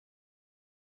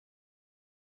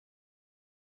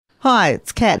Hi,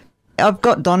 it's Kat. I've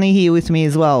got Donnie here with me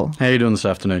as well. How are you doing this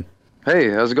afternoon? Hey,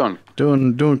 how's it going?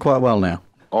 Doing quite well now.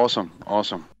 Awesome.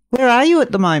 Where are you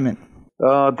at the moment?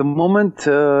 At the moment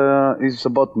it's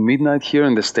about midnight here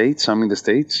in the States. I'm in the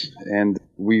States, and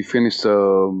we finished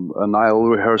a Nile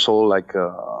rehearsal like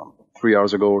 3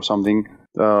 hours ago or something.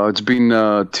 It's been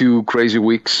 2 crazy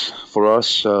weeks for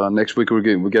us. Next week we're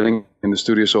getting in the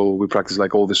studio, so we practice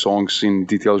like all the songs in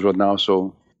details right now.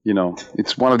 So,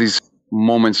 it's one of these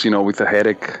moments, with a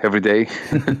headache every day.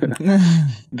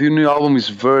 The new album is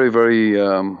very, very,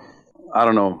 I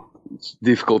don't know, it's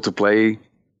difficult to play,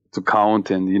 to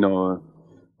count, and,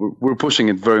 we're pushing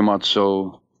it very much.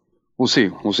 So we'll see.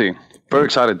 Very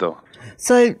excited though.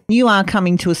 So you are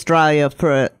coming to Australia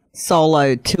for a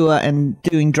solo tour and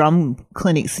doing drum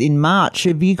clinics in March.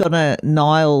 Have you got a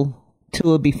Nile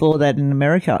tour before that in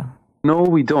America? No,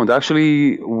 we don't.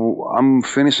 Actually, I'm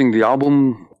finishing the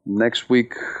album next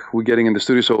week. We're getting in the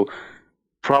studio, so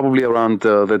probably around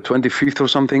the 25th or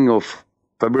something of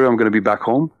February, I'm going to be back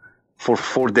home for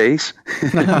 4 days.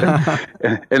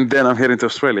 and then I'm heading to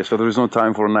Australia, so there is no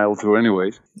time for a Nile tour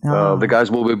anyways. The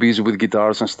guys will be busy with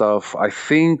guitars and stuff. I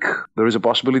think there is a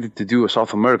possibility to do a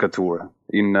South America tour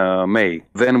in May.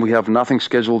 Then we have nothing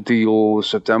scheduled till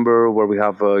September, where we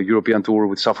have a European tour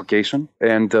with Suffocation.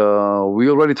 And we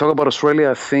already talked about Australia,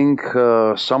 I think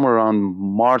somewhere around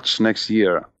March next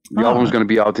year. The album is going to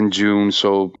be out in June,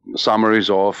 so summer is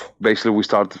off. Basically, we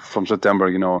start from September,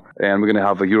 and we're going to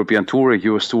have a European tour, a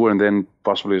US tour, and then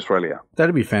possibly Australia.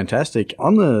 That'd be fantastic.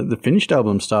 On the finished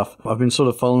album stuff, I've been sort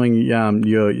of following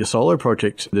your solo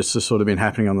project. This has sort of been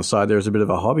happening on the side there as a bit of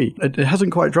a hobby. It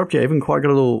hasn't quite dropped yet. I haven't quite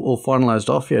got it all finalized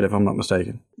off yet, if I'm not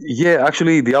mistaken. Yeah,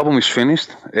 actually, the album is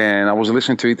finished, and I was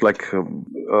listening to it like a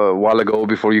while ago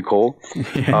before you called.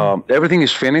 Yeah. Everything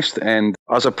is finished, and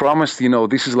as I promised,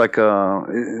 this is like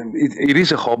it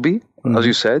is a hobby, as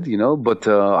you said, but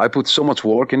I put so much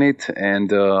work in it,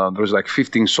 and there's like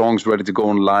 15 songs ready to go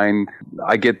online.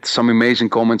 I get some amazing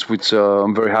comments, which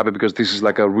I'm very happy, because this is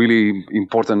like a really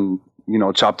important,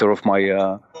 chapter of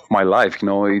my life.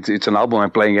 It's an album. I'm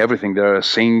playing everything there. I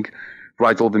sing,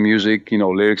 write all the music,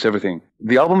 lyrics, everything.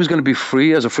 The album is going to be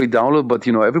free as a free download, but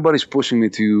everybody's pushing me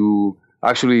to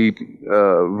actually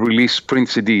release print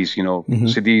CDs,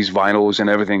 CDs, vinyls, and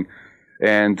everything.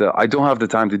 And I don't have the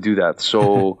time to do that.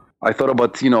 So I thought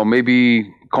about,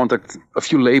 maybe contact a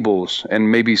few labels, and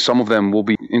maybe some of them will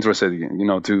be interested,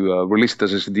 to release it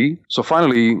as a CD. So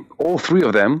finally, all 3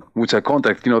 of them, which I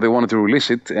contact, they wanted to release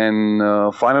it. And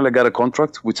finally, I got a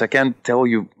contract, which I can't tell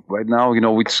you right now,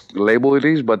 which label it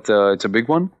is, but it's a big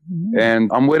one. Mm-hmm. And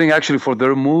I'm waiting actually for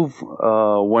their move.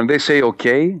 When they say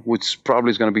okay, which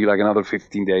probably is going to be like another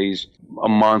 15 days, a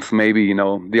month maybe,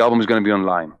 the album is going to be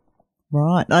online.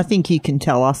 Right. I think you can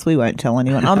tell us. We won't tell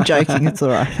anyone. I'm joking. It's all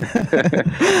right.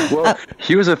 Well,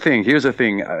 here's the thing.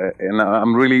 And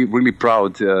I'm really, really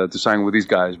proud to sign with these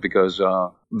guys, because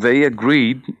they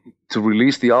agreed to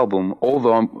release the album.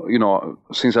 Although,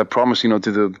 since I promised,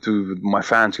 to my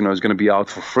fans, it's going to be out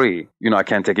for free. I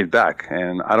can't take it back,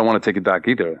 and I don't want to take it back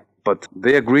either. But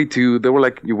they agreed to. They were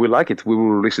like, "You will like it. We will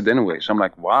release it anyway." So I'm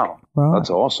like, "Wow, that's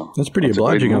awesome." That's pretty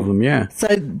obliging of them, yeah. So,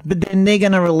 but then they're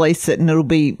going to release it, and it'll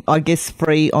be, I guess,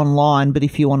 free online. But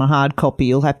if you want a hard copy,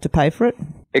 you'll have to pay for it.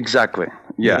 Exactly.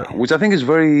 Yeah. Which I think is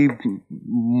very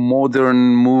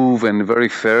modern move and very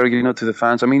fair, to the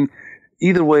fans. I mean,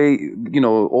 either way,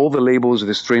 all the labels,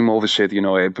 they stream all the shit.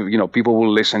 People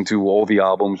will listen to all the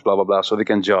albums, blah blah blah, so they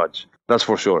can judge. That's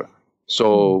for sure.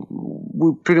 So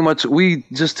we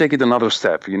just take it another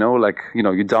step, you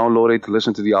download it,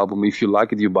 listen to the album. If you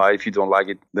like it, you buy. If you don't like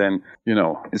it, then,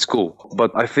 it's cool.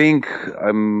 But I think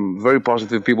I'm very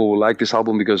positive people will like this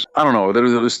album, because, I don't know,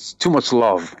 there's too much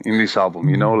love in this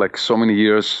album, like so many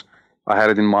years I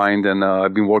had it in mind, and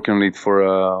I've been working on it for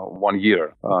 1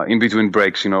 year, in between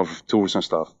breaks, of tours and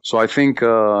stuff. So I think,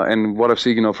 and what I've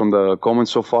seen, from the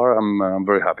comments so far, I'm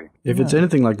very happy. If it's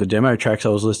anything like the demo tracks I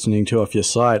was listening to off your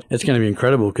site, it's going to be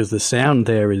incredible, because the sound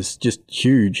there is just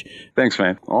huge. Thanks,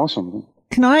 man. Awesome.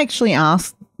 Can I actually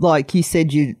ask, like you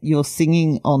said, you're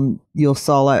singing on your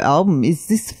solo album. Is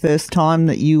this the first time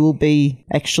that you will be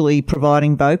actually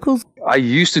providing vocals? I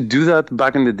used to do that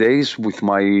back in the days with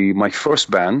my first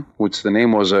band, which the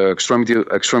name was Extremity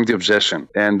Obsession.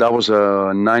 And that was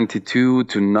 92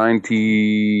 to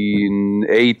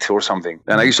 98 or something.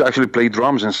 And I used to actually play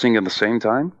drums and sing at the same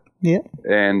time. Yeah.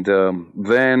 And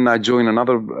then I joined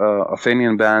another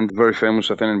Athenian band, very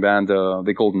famous Athenian band,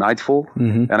 they called Nightfall.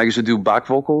 Mm-hmm. And I used to do back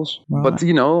vocals. Right. But,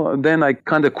 then I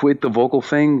kind of quit the vocal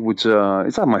thing, which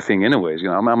it's not my thing anyways.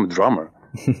 I'm a drummer.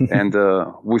 And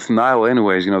with Nile,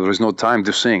 anyways, there is no time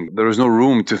to sing. There is no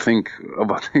room to think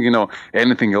about,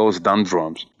 anything else than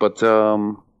drums. But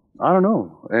I don't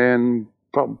know. And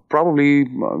probably,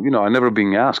 I never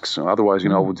been asked. So otherwise,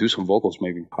 I would do some vocals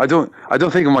maybe. I don't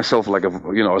think of myself like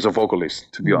as a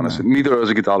vocalist, to be honest. Neither as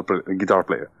a guitar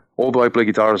player. Although I play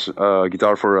guitar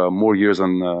for more years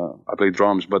than I play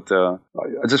drums, but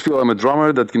I just feel I'm a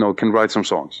drummer that can write some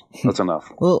songs. That's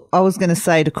enough. Well, I was going to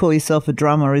say to call yourself a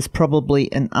drummer is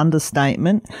probably an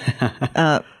understatement.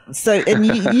 And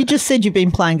you just said you've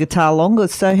been playing guitar longer.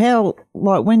 So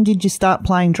when did you start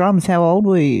playing drums? How old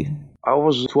were you? I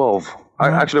was 12.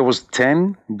 I was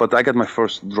 10, but I got my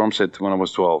first drum set when I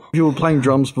was 12. You were playing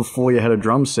drums before you had a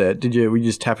drum set. Were you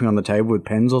just tapping on the table with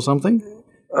pens or something?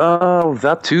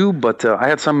 That too, but I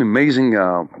had some amazing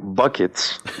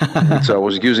buckets which I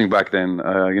was using back then.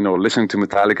 Listening to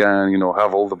Metallica and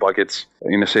have all the buckets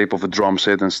in the shape of a drum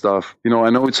set and stuff. I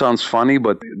know it sounds funny,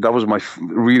 but that was my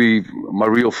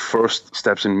real first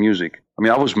steps in music. I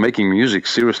mean, I was making music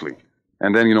seriously.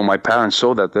 And then, my parents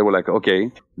saw that. They were like,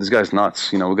 okay, this guy's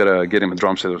nuts. We got to get him a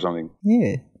drum set or something.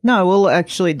 Yeah. No, well,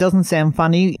 actually, it doesn't sound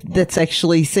funny. That's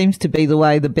actually seems to be the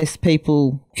way the best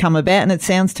people come about. And it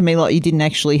sounds to me like you didn't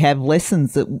actually have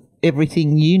lessons, that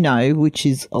everything which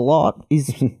is a lot,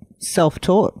 is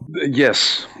self-taught.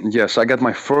 Yes. I got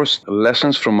my first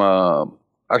lessons from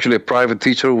actually a private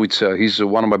teacher, which he's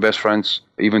one of my best friends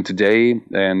even today,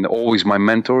 and always my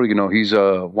mentor. He's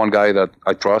one guy that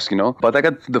I trust, But I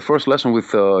got the first lesson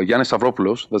with Yannis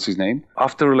Stavropoulos, that's his name,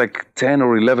 after like 10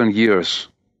 or 11 years.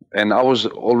 And I was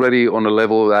already on a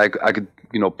level that I could,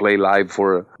 play live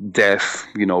for Death,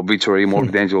 Obituary,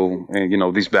 Morbid Angel,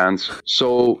 and, these bands.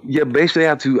 So, yeah, basically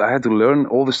I had to learn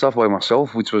all this stuff by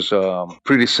myself, which was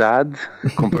pretty sad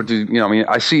compared to,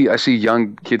 I see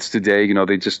young kids today,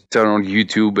 they just turn on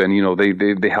YouTube and,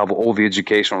 they have all the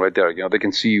education right there. They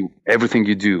can see everything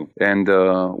you do, and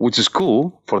which is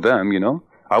cool for them,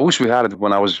 I wish we had it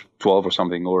when I was 12 or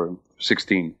something, or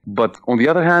 16. But on the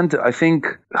other hand, I think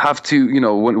have to,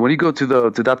 when you go to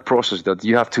that process, that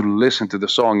you have to listen to the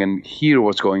song and hear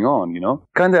what's going on,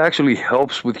 kind of actually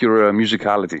helps with your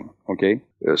musicality. Okay.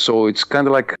 So it's kind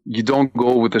of like you don't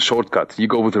go with the shortcut. You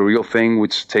go with the real thing,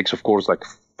 which takes, of course, like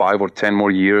 5 or 10 more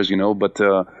years, but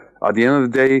at the end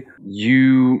of the day,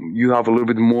 you have a little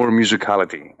bit more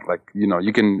musicality. Like,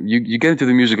 you get into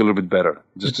the music a little bit better,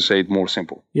 just to say it more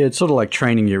simple. Yeah, it's sort of like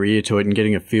training your ear to it and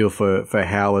getting a feel for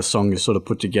how a song is sort of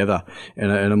put together in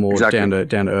a more down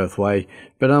to earth way.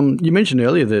 But you mentioned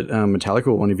earlier that Metallica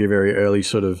were one of your very early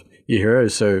sort of your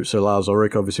heroes. So Lars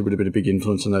Ulrich obviously would have been a big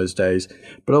influence in those days.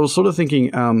 But I was sort of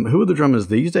thinking, who are the drummers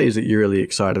these days that you're really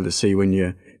excited to see when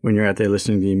you're out there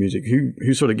listening to your music?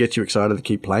 Who sort of gets you excited to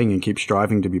keep playing and keep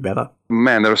striving to be better?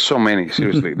 Man, there are so many,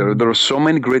 seriously. there are so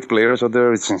many great players out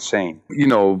there, it's insane.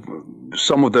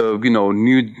 Some of the,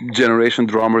 new generation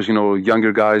drummers,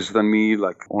 younger guys than me,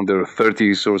 like on their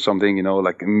 30s or something,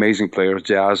 like amazing players,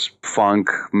 jazz, funk,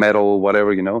 metal,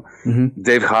 whatever, Mm-hmm.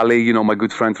 Dave Halley, my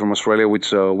good friend from Australia,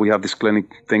 which we have this clinic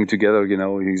thing together,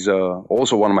 he's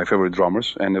also one of my favorite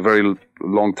drummers and a very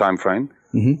long time friend.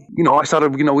 Mm-hmm. I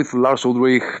started, with Lars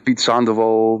Ulrich, Pete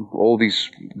Sandoval, all these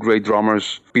great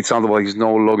drummers. Pete Sandoval, he's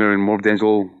no longer in Morbid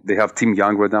Angel. They have Tim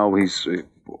Young right now. He's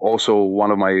also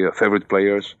one of my favorite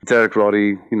players. Derek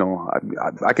Roddy,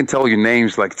 I can tell you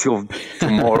names like till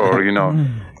tomorrow,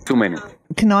 too many.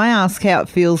 Can I ask how it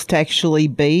feels to actually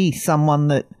be someone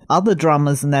that other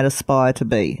drummers and that aspire to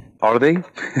be? Are they?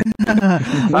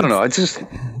 I don't know.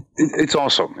 It's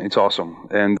awesome. It's awesome.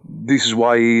 And this is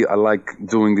why I like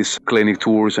doing these clinic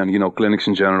tours and, clinics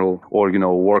in general, or,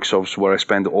 workshops where I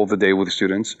spend all the day with the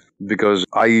students, because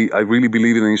I really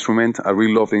believe in the instrument. I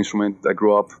really love the instrument. I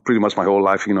grew up pretty much my whole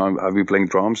life, I've been playing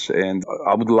drums, and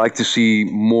I would like to see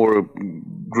more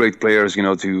great players,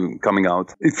 to coming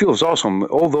out. It feels awesome.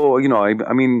 Although,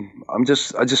 I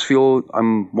just feel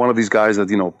I'm one of these guys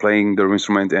that, playing their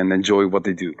instrument and enjoy what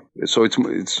they do. So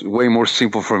it's way more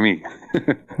simple for me.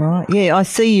 Right. Yeah, I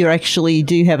see you actually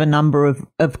do have a number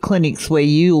of clinics where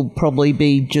you'll probably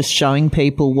be just showing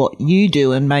people what you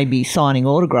do and maybe signing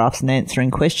autographs and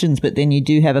answering questions, but then you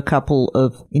do have a couple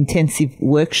of intensive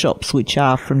workshops which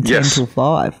are from 10 till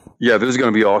 5. Yeah, this is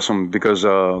going to be awesome because,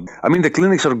 the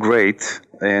clinics are great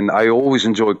and I always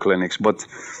enjoy clinics, but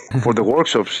for the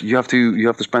workshops, you have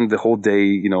to spend the whole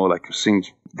day, seeing,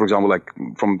 for example, like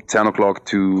from 10 o'clock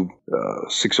to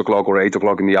 6 o'clock or 8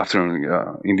 o'clock in the afternoon,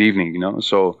 in the evening,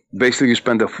 So basically you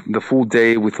spend the full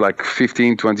day with like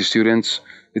 15, 20 students.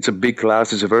 It's a big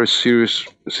class. It's a very serious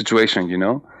situation,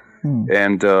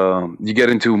 And you get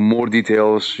into more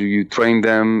details. You train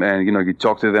them and, you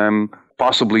talk to them.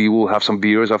 possibly we'll have some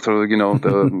beers after,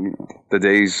 the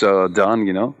day's done,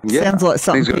 Yeah, sounds like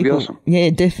something it's gonna people, be awesome.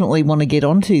 definitely want to get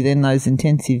onto then, those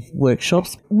intensive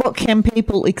workshops. What can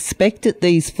people expect at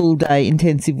these full-day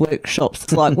intensive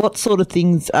workshops? Like, what sort of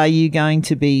things are you going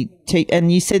to be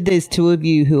and you said there's two of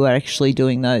you who are actually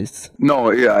doing those.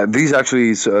 No, yeah, these actually,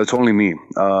 it's only me.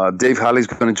 Dave Halley's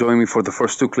going to join me for the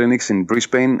first two clinics in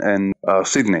Brisbane and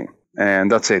Sydney.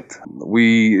 And that's it.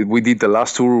 We did the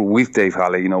last tour with Dave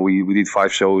Halley. We did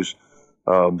 5 shows,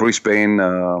 Brisbane,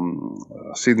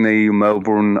 Sydney,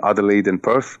 Melbourne, Adelaide, and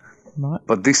Perth. Right.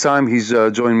 But this time he's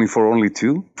joining me for only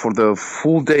 2. For the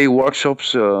full day workshops,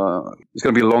 it's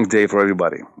going to be a long day for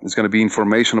everybody. It's going to be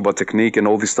information about technique and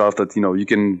all this stuff that, you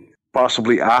can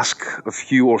possibly ask a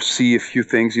few or see a few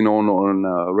things, on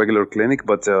a regular clinic.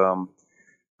 But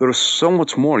there's so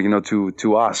much more,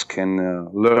 to ask and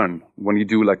learn when you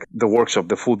do like the workshop,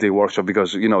 the full day workshop,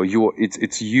 because,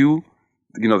 it's you,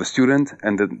 the student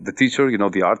and the teacher,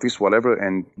 the artist, whatever,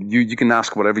 and you can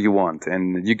ask whatever you want,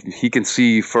 and he can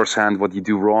see firsthand what you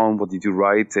do wrong, what you do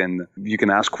right, and you can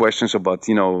ask questions about,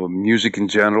 music in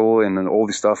general and all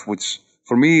this stuff, which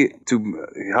for me, to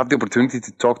have the opportunity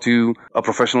to talk to a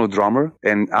professional drummer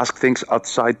and ask things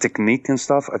outside technique and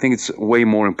stuff, I think it's way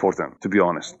more important, to be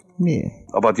honest. Yeah.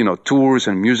 About, tours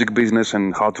and music business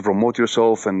and how to promote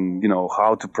yourself and,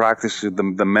 how to practice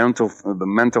the mental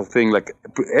thing, like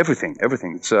everything.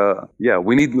 It's,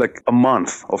 we need like a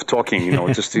month of talking,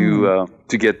 just to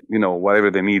get,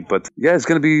 whatever they need. But yeah, I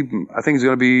think it's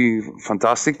going to be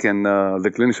fantastic. And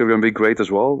the clinics are going to be great as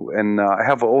well. And I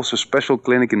have also a special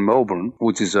clinic in Melbourne,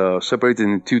 which is separated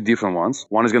into 2 different ones.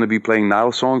 One is going to be playing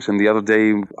Nile songs, and the other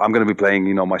day I'm going to be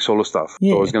playing, my solo stuff.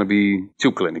 Yeah. So it's going to be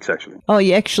 2 clinics actually. Oh,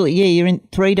 you're in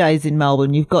 3 days in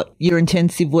Melbourne. You've got your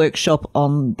intensive workshop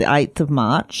on the 8th of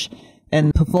March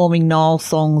and performing Nile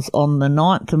songs on the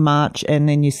 9th of March, and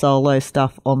then your solo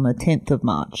stuff on the 10th of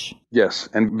March. Yes,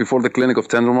 and before the clinic of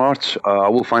 10th of March, I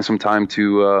will find some time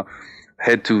to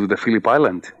head to the Phillip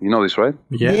Island. You know this, right?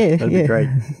 Yeah, that'd be great.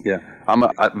 Yeah, I'm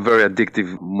a very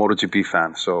addictive MotoGP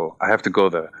fan, so I have to go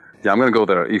there. Yeah, I'm going to go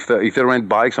there. If they rent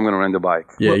bikes, I'm going to rent a bike.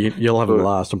 Yeah, you'll have a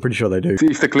blast. I'm pretty sure they do.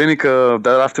 If the clinic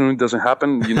that afternoon doesn't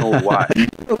happen, you know why.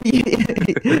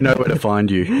 They know where to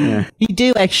find you. Yeah. You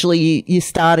do actually, you're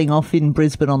starting off in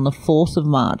Brisbane on the 4th of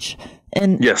March.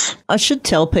 And yes, I should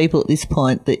tell people at this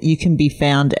point that you can be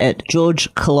found at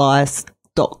georgekollias.com.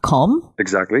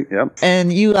 Exactly, yeah.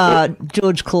 And you are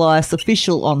George Kollias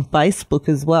official on Facebook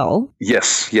as well.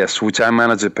 Yes, which I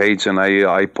manage a page and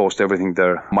I post everything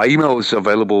there. My email is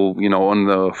available, on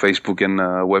the Facebook and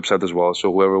website as well. So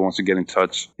whoever wants to get in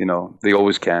touch, they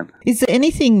always can. Is there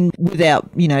anything without,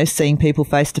 seeing people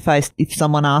face to face, if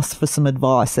someone asks for some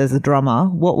advice as a drummer,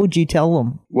 what would you tell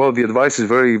them? Well, the advice is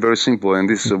very, very simple. And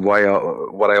this is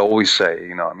what I always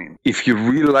say, if you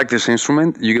really like this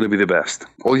instrument, you're going to be the best.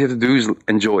 All you have to do is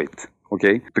enjoy it.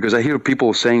 Okay, because I hear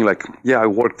people saying like, yeah, I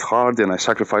worked hard and I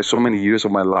sacrificed so many years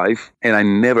of my life, and I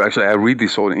read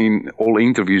this in all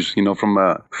interviews, from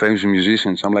famous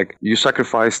musicians. I'm like, you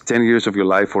sacrificed 10 years of your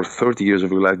life or 30 years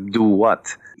of your life. Do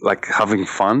what? Like having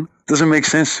fun? Doesn't make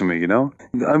sense to me, I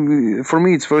mean, for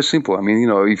me, it's very simple. I mean,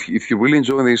 if you really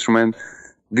enjoy the instrument,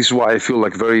 this is why I feel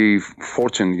like very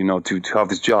fortunate, to have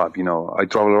this job. I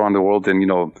travel around the world and,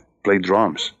 play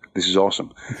drums. This is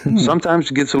awesome. Sometimes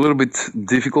it gets a little bit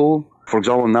difficult. For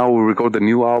example, now we record the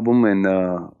new album and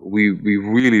we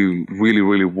really, really,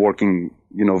 really working,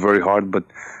 very hard. But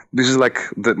this is like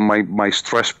my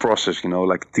stress process,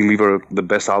 like deliver the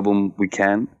best album we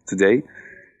can today.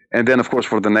 And then, of course,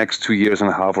 for the next 2 years and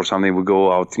a half or something, we go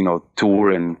out,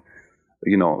 tour and,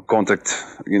 contact,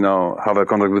 have a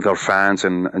contact with our fans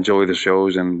and enjoy the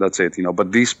shows. And that's it,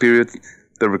 But this period,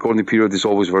 the recording period, is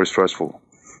always very stressful.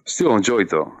 Still enjoy it,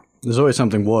 though. There's always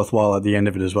something worthwhile at the end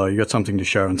of it as well. You got something to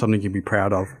show and something you can be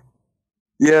proud of.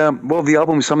 Yeah, well, the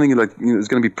album is something like it's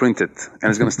going to be printed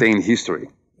and it's going to stay in history.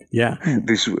 Yeah.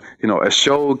 This, a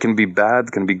show can be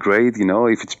bad, can be great.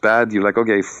 If it's bad, you're like,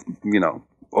 okay,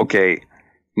 okay,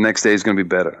 next day is going to be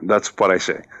better. That's what I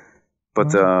say.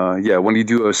 But when you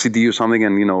do a CD or something,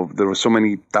 and there are so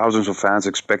many thousands of fans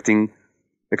expecting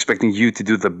you to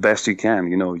do the best you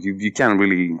can. You can't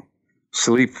really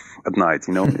sleep at night.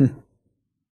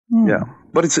 Yeah,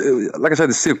 but it's like I said,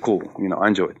 it's still cool. I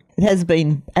enjoy it. It has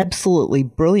been absolutely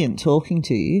brilliant talking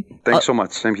to you. Thanks so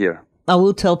much. Same here. I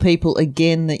will tell people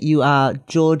again that you are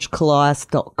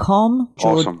georgekollias.com,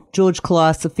 Awesome. George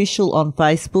Kollias official on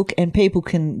Facebook, and people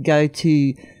can go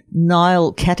to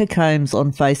Nile Catacombs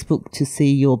on Facebook to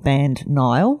see your band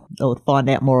Nile or find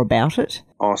out more about it.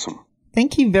 Awesome.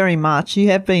 Thank you very much. You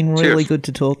have been really good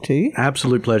to talk to.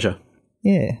 Absolute pleasure.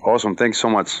 Yeah. Awesome. Thanks so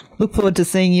much. Look forward to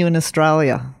seeing you in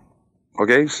Australia.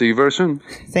 Okay. See you very soon.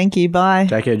 Thank you. Bye.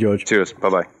 Take care, George. Cheers.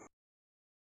 Bye-bye.